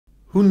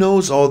Who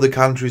knows all the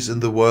countries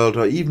in the world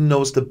or even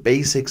knows the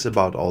basics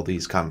about all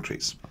these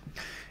countries?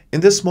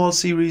 In this small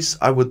series,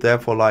 I would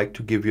therefore like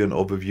to give you an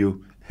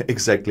overview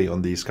exactly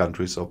on these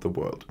countries of the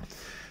world.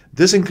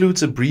 This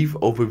includes a brief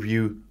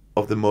overview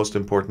of the most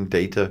important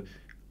data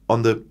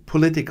on the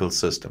political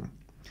system.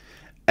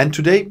 And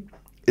today,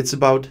 it's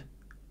about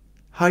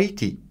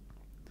Haiti.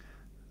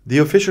 The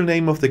official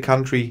name of the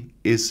country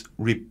is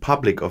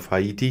Republic of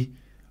Haiti,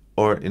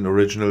 or in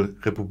original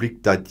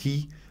République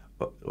d'Haïti,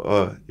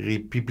 or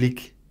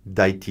République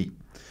d'Haïti.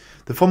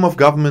 The form of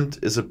government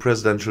is a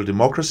presidential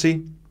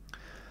democracy.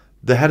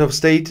 The head of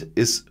state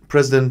is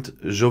President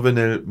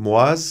Jovenel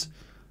Moïse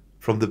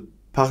from the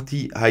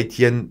Parti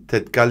Haïtien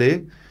Tête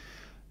Calais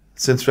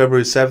since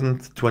February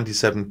 7th,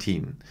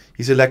 2017.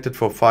 He's elected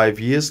for 5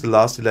 years. The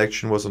last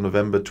election was on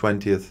November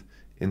 20th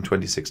in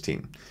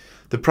 2016.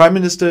 The Prime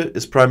Minister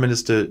is Prime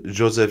Minister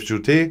Joseph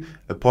Joutté,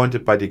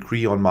 appointed by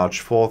decree on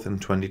March 4th in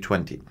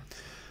 2020.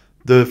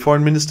 The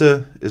Foreign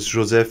Minister is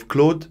Joseph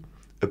Claude,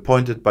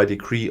 appointed by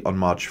decree on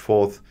March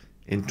 4th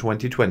in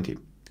 2020.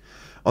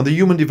 On the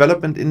Human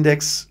Development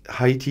Index,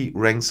 Haiti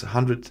ranks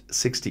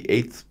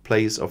 168th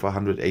place of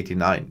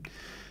 189.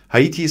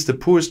 Haiti is the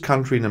poorest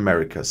country in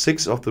America.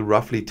 6 of the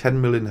roughly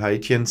 10 million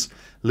Haitians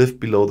live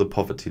below the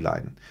poverty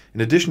line.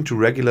 In addition to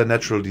regular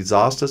natural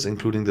disasters,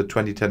 including the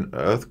 2010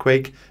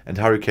 earthquake and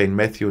Hurricane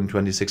Matthew in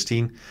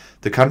 2016,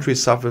 the country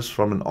suffers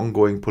from an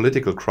ongoing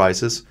political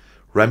crisis,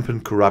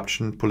 rampant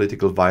corruption,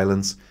 political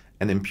violence,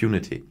 and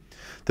impunity.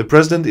 The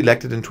president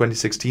elected in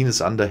 2016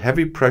 is under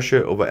heavy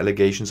pressure over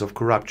allegations of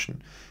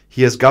corruption.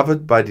 He has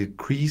governed by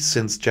decree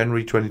since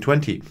January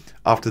 2020,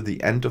 after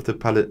the end of the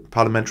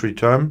parliamentary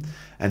term,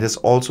 and has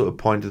also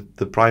appointed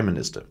the prime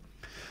minister.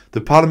 The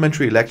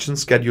parliamentary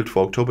elections scheduled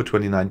for October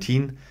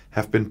 2019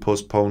 have been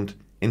postponed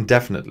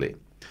indefinitely.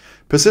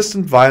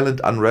 Persistent violent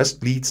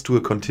unrest leads to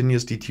a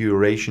continuous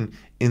deterioration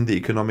in the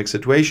economic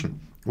situation,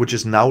 which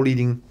is now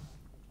leading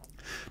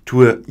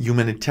to a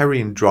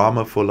humanitarian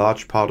drama for a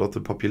large part of the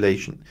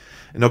population.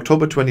 In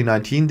October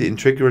 2019, the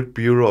Integrated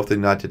Bureau of the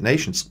United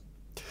Nations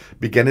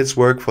began its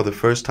work for the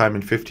first time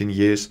in 15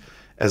 years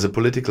as a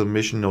political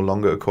mission, no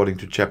longer according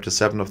to Chapter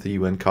 7 of the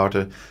UN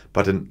Charter,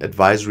 but an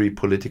advisory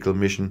political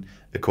mission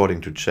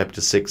according to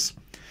Chapter 6.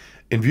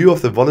 In view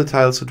of the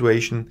volatile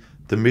situation,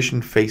 the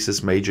mission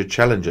faces major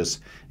challenges,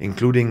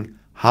 including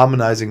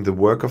harmonizing the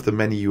work of the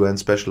many UN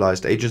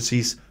specialized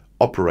agencies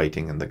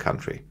operating in the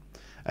country.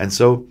 And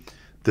so,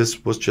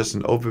 this was just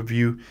an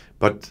overview,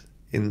 but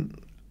in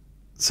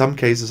some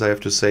cases I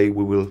have to say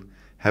we will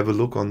have a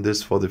look on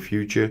this for the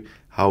future,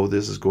 how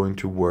this is going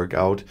to work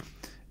out,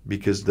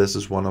 because this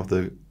is one of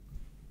the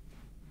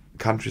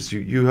countries,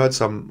 you heard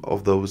some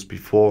of those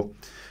before,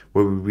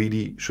 where we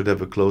really should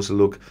have a closer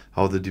look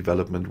how the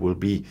development will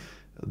be.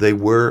 They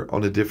were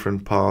on a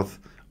different path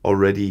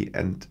already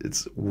and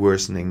it's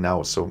worsening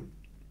now, so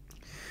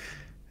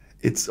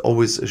it's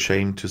always a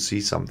shame to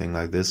see something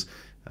like this.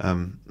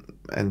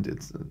 And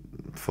it's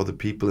for the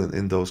people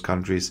in those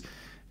countries,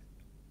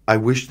 I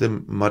wish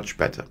them much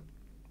better.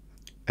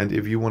 And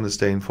if you want to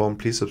stay informed,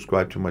 please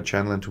subscribe to my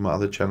channel and to my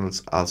other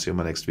channels. I'll see you in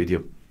my next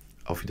video.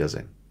 Auf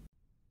Wiedersehen.